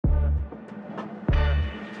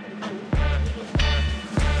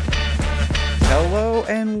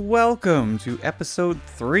and welcome to episode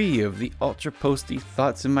 3 of the Ultra Posty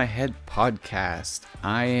Thoughts in My Head podcast.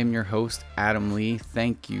 I am your host, Adam Lee.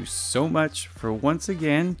 Thank you so much for once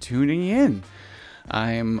again tuning in.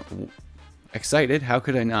 I'm excited, how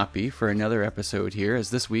could I not be, for another episode here, as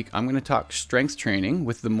this week I'm going to talk strength training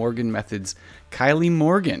with the Morgan Method's Kylie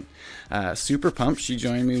Morgan. Super pumped. She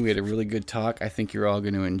joined me. We had a really good talk. I think you're all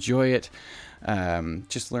going to enjoy it.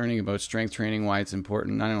 Just learning about strength training, why it's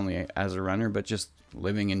important, not only as a runner, but just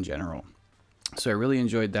living in general. So I really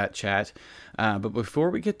enjoyed that chat. But before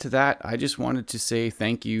we get to that, I just wanted to say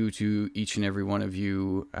thank you to each and every one of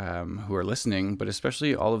you who are listening, but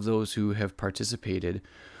especially all of those who have participated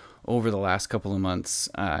over the last couple of months.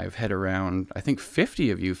 I've had around, I think 50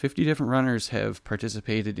 of you, 50 different runners have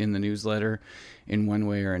participated in the newsletter in one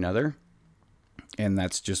way or another. And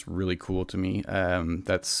that's just really cool to me.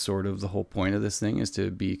 That's sort of the whole point of this thing, is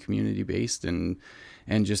to be community based and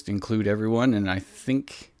just include everyone. And I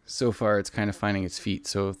think so far it's kind of finding its feet.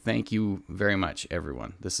 So thank you very much,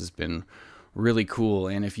 everyone. This has been really cool.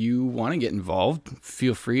 And if you want to get involved,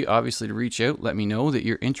 feel free, obviously, to reach out. Let me know that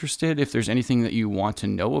you're interested. If there's anything that you want to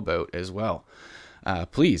know about as well,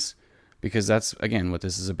 please, because that's, again, what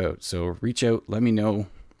this is about. So reach out, let me know.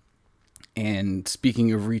 And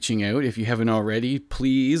speaking of reaching out, if you haven't already,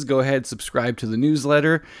 please go ahead, subscribe to the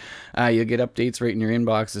newsletter. You'll get updates right in your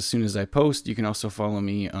inbox as soon as I post. You can also follow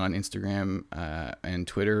me on Instagram and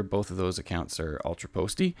Twitter. Both of those accounts are Ultra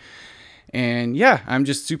Posty. And yeah, I'm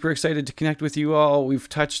just super excited to connect with you all. We've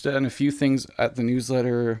touched on a few things at the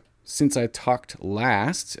newsletter since I talked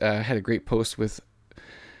last. I had a great post with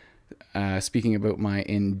speaking about my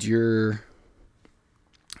Endure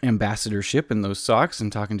ambassadorship and those socks,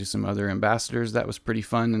 and talking to some other ambassadors. That was pretty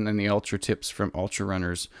fun. And then the ultra tips from ultra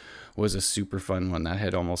runners was a super fun one that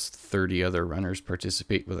had almost 30 other runners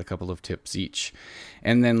participate with a couple of tips each.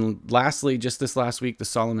 And then lastly, just this last week, the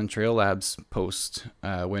Solomon Trail Labs post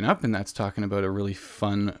went up, and that's talking about a really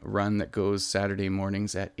fun run that goes Saturday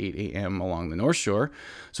mornings at 8 a.m. along the North Shore.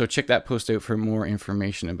 So check that post out for more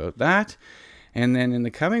information about that. And then in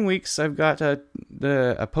the coming weeks, I've got a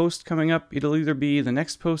post coming up. It'll either be the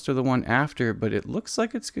next post or the one after, but it looks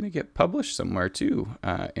like it's going to get published somewhere too,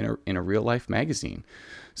 in a real life magazine.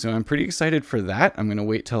 So I'm pretty excited for that. I'm going to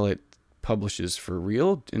wait till it publishes for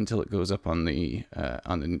real, until it goes up on the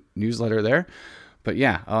newsletter there. But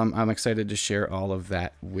yeah, I'm excited to share all of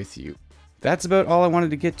that with you. That's about all I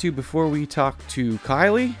wanted to get to before we talk to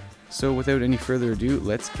Kylie. So without any further ado,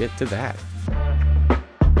 let's get to that.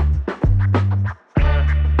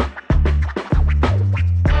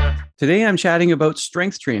 Today I'm chatting about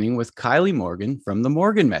strength training with Kylie Morgan from the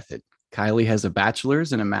Morgan Method. Kylie has a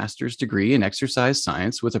bachelor's and a master's degree in exercise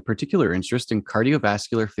science with a particular interest in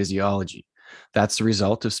cardiovascular physiology. That's the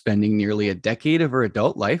result of spending nearly a decade of her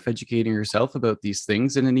adult life educating herself about these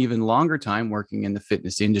things, and an even longer time working in the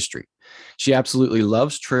fitness industry. She absolutely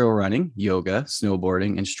loves trail running, yoga,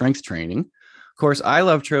 snowboarding, and strength training. Of course, I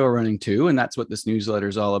love trail running too, and that's what this newsletter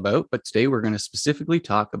is all about. But today we're going to specifically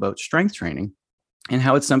talk about strength training and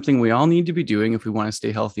how it's something we all need to be doing if we want to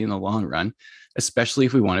stay healthy in the long run, especially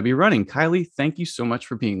if we want to be running. Kylie, thank you so much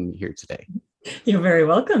for being here today. You're very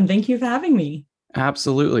welcome. Thank you for having me.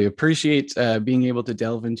 Absolutely. Appreciate being able to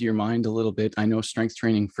delve into your mind a little bit. I know strength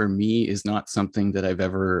training for me is not something that I've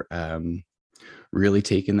ever really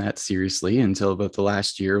taken that seriously until about the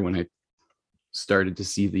last year, when I started to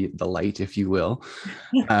see the light, if you will.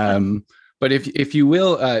 But if you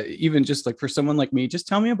will, even just like for someone like me, just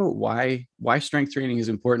tell me about why strength training is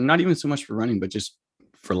important, not even so much for running, but just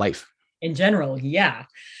for life. In general, yeah.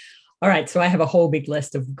 All right. So I have a whole big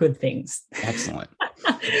list of good things. Excellent.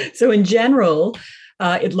 So in general,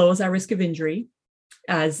 it lowers our risk of injury,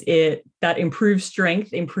 as that improves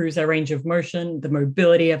strength, improves our range of motion, the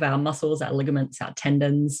mobility of our muscles, our ligaments, our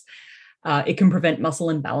tendons. It can prevent muscle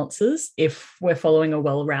imbalances if we're following a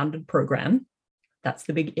well-rounded program. That's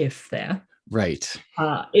the big if there. Right.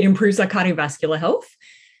 It improves our cardiovascular health,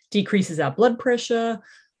 decreases our blood pressure,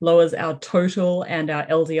 lowers our total and our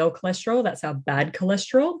LDL cholesterol. That's our bad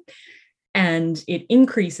cholesterol. And it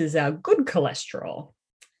increases our good cholesterol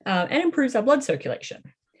and improves our blood circulation.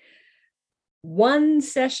 One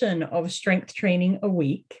session of strength training a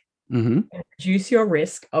week can reduce your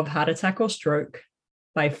risk of heart attack or stroke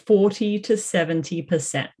by 40 to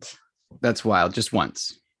 70%. That's wild. Just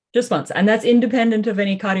once. Just once. And that's independent of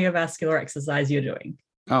any cardiovascular exercise you're doing.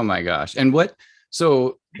 Oh my gosh. And what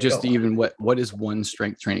is one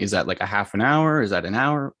strength training? Is that like a half an hour? Is that an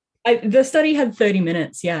hour? The study had 30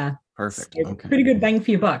 minutes. Yeah. Perfect. So okay. Pretty good bang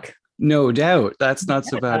for your buck. No doubt. That's not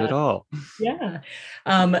so bad at all. Yeah.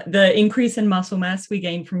 The increase in muscle mass we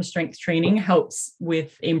gain from strength training helps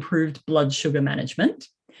with improved blood sugar management.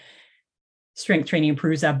 Strength training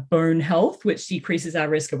improves our bone health, which decreases our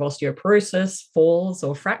risk of osteoporosis, falls,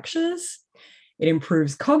 or fractures. It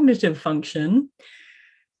improves cognitive function.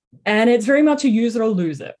 And it's very much a use it or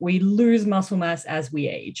lose it. We lose muscle mass as we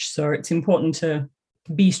age. So it's important to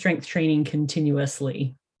be strength training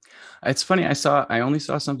continuously. It's funny. I only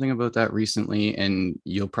saw something about that recently, and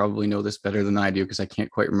you'll probably know this better than I do because I can't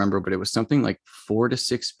quite remember, but it was something like 4 to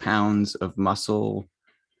 6 pounds of muscle.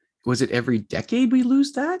 Was it every decade we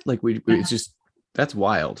lose that? Like it's just, that's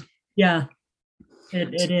wild. Yeah,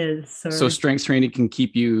 it is. So strength training can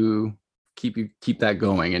keep that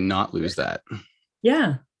going and not lose that.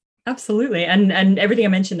 Yeah, absolutely. And everything I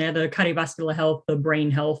mentioned there, the cardiovascular health, the brain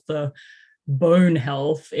health, the bone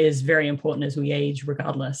health is very important as we age,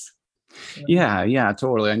 regardless. Yeah,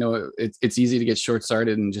 totally. I know it's easy to get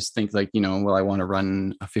short-sighted and just think like, well, I want to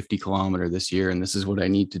run a 50-kilometer this year and this is what I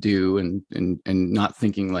need to do, and not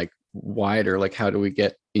thinking like wider, like how do we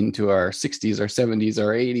get into our 60s, our 70s,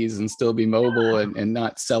 our 80s and still be mobile and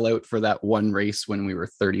not sell out for that one race when we were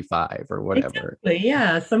 35 or whatever. Exactly,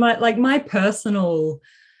 yeah. So my personal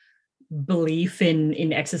belief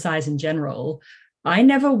in exercise in general, I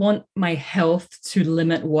never want my health to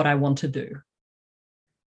limit what I want to do.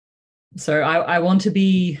 So I want to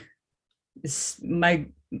be, my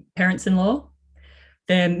parents-in-law,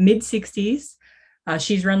 they're mid-60s.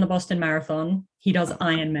 She's run the Boston Marathon. He does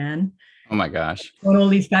Ironman. Oh my gosh. On all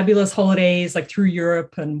these fabulous holidays, like through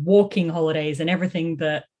Europe, and walking holidays and everything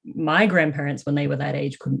that my grandparents, when they were that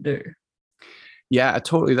age, couldn't do. Yeah,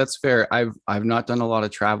 totally. That's fair. I've not done a lot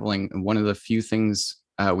of traveling. And one of the few things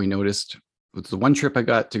we noticed was the one trip I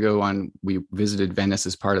got to go on, we visited Venice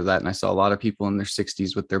as part of that. And I saw a lot of people in their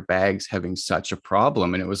 60s with their bags having such a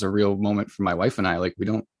problem. And it was a real moment for my wife and I, like, we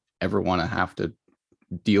don't ever want to have to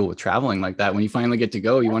deal with traveling like that. When you finally get to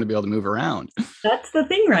go, you want to be able to move around. That's the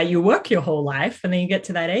thing, right? You work your whole life and then you get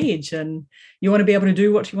to that age and you want to be able to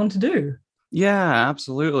do what you want to do. Yeah,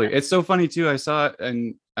 absolutely. It's so funny too. I saw it,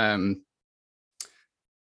 and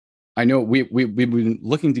I know we've been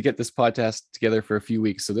looking to get this podcast together for a few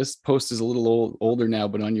weeks. So this post is a little older now,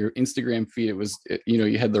 but on your Instagram feed, it was,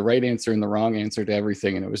 you had the right answer and the wrong answer to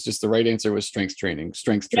everything. And it was just the right answer was strength training.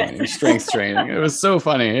 It was so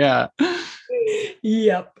funny. Yeah.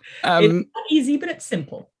 Yep. It's not easy, but it's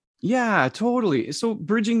simple. Yeah, totally. So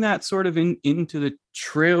bridging that sort of into the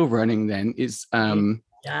trail running then is,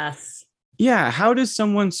 yes. Yeah. How does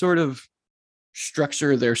someone sort of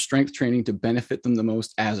structure their strength training to benefit them the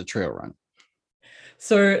most as a trail run?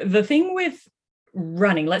 So the thing with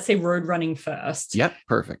running, let's say road running first. Yep,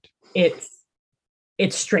 perfect. It's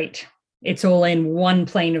straight. It's all in one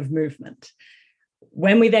plane of movement.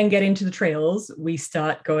 When we then get into the trails, we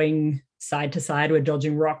start going side to side. We're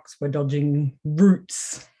dodging rocks, we're dodging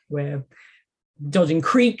roots, we're dodging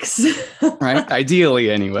creeks. Right, ideally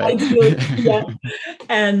anyway. Yeah.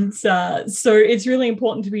 And so it's really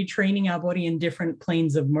important to be training our body in different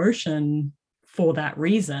planes of motion for that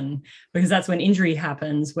reason, because that's when injury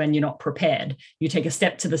happens, when you're not prepared. You take a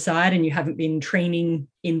step to the side and you haven't been training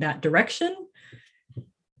in that direction.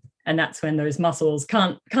 And that's when those muscles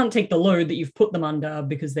can't take the load that you've put them under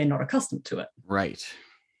because they're not accustomed to it. Right.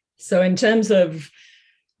 So in terms of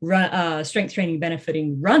strength training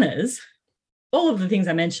benefiting runners, all of the things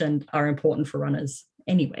I mentioned are important for runners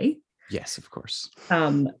anyway. Yes, of course.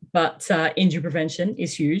 But injury prevention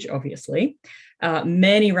is huge, obviously.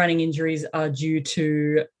 Many running injuries are due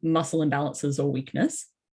to muscle imbalances or weakness.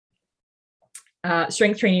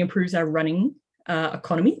 Strength training improves our running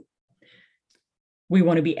economy. We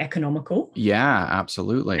want to be economical. Yeah,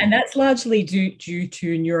 absolutely. And that's largely due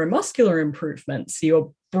to neuromuscular improvements.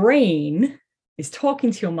 Your brain is talking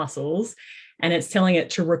to your muscles and it's telling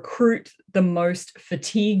it to recruit the most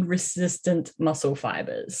fatigue-resistant muscle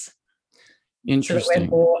fibers. Interesting. So that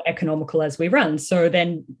we're more economical as we run. So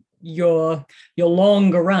then your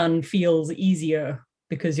longer run feels easier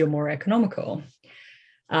because you're more economical.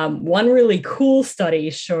 One really cool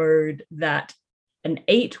study showed that an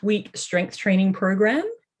 8-week strength training program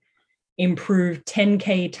improved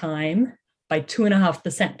 10K time by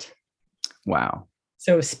 2.5%. Wow.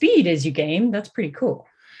 So speed as you gain, that's pretty cool.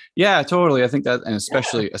 Yeah, totally. I think that, and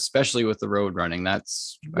especially with the road running,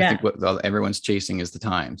 that's, I think what everyone's chasing is the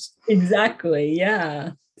times. Exactly.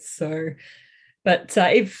 Yeah. So, but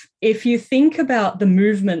if you think about the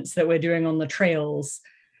movements that we're doing on the trails,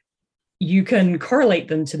 you can correlate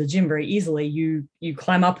them to the gym very easily. You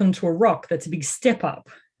climb up into a rock, that's a big step up,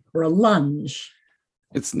 or a lunge.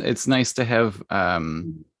 It's nice to have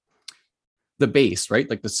the base, right?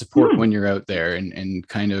 Like the support when you're out there and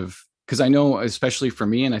kind of, because I know, especially for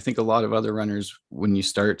me, and I think a lot of other runners, when you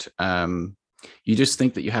start, you just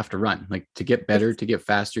think that you have to run, like to get better, to get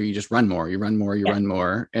faster, you just run more, you run more, you run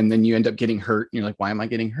more. And then you end up getting hurt. And you're like, why am I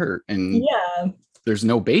getting hurt? And there's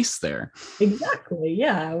no base there. Exactly.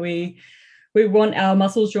 Yeah. We want our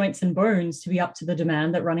muscles, joints, and bones to be up to the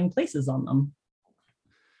demand that running places on them.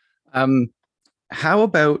 How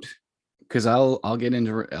about, because I'll get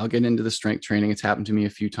into the strength training. It's happened to me a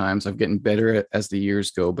few times. I'm getting better as the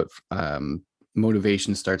years go, but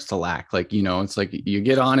motivation starts to lack. Like, it's like you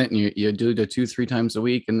get on it and you do it 2-3 times a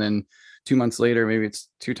week, and then 2 months later, maybe it's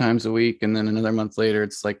 2 times a week, and then another month later,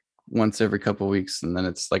 it's like once every couple of weeks, and then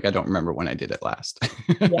it's like I don't remember when I did it last.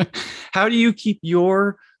 How do you keep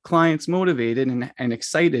your clients motivated and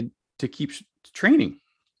excited to keep training?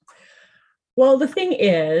 Well, the thing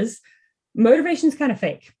is, motivation is kind of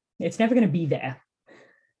fake. It's never going to be there.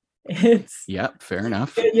 Fair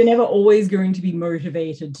enough. You're never always going to be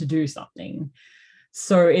motivated to do something.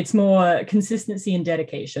 So it's more consistency and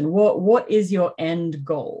dedication. What is your end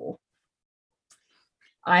goal?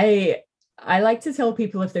 I like to tell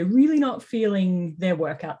people, if they're really not feeling their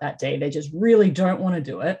workout that day, they just really don't want to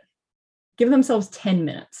do it, give themselves 10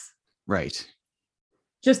 minutes. Right.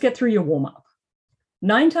 Just get through your warm-up.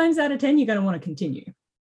 9 times out of 10, you're going to want to continue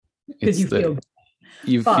because you feel good.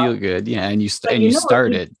 You feel good, and you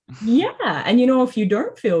started. And if you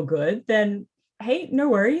don't feel good, then hey, no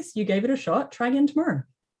worries. You gave it a shot. Try again tomorrow.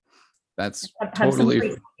 That's have totally. some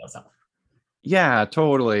praise for yourself. Yeah,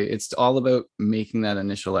 totally. It's all about making that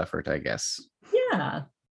initial effort, I guess. Yeah,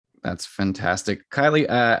 that's fantastic, Kylie.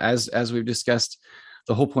 As we've discussed,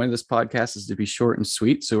 the whole point of this podcast is to be short and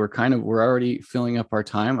sweet. So we're already filling up our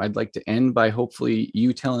time. I'd like to end by hopefully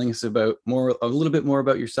you telling us a little bit more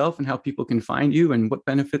about yourself and how people can find you and what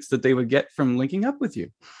benefits that they would get from linking up with you.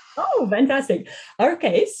 Oh, fantastic.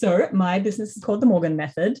 Okay. So my business is called The Morgan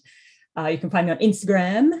Method. You can find me on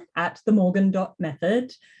Instagram at themorgan.method.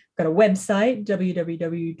 I've got a website,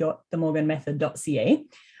 www.themorganmethod.ca.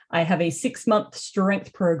 I have a 6-month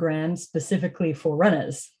strength program specifically for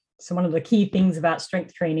runners. So one of the key things about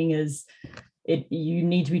strength training is you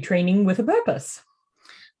need to be training with a purpose.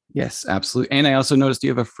 Yes, absolutely. And I also noticed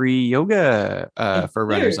you have a free yoga for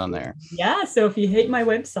runners on there. Yeah. So if you hit my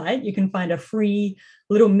website, you can find a free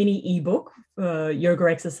little mini ebook,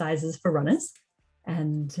 yoga exercises for runners.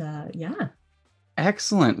 And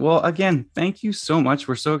Excellent. Well, again, thank you so much.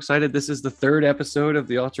 We're so excited. This is the 3rd episode of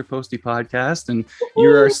the Ultra Posty podcast, and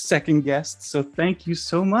you're our second guest. So thank you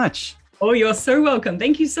so much. Oh, you're so welcome.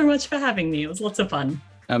 Thank you so much for having me. It was lots of fun.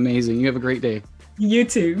 Amazing. You have a great day. You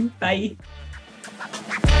too. Bye.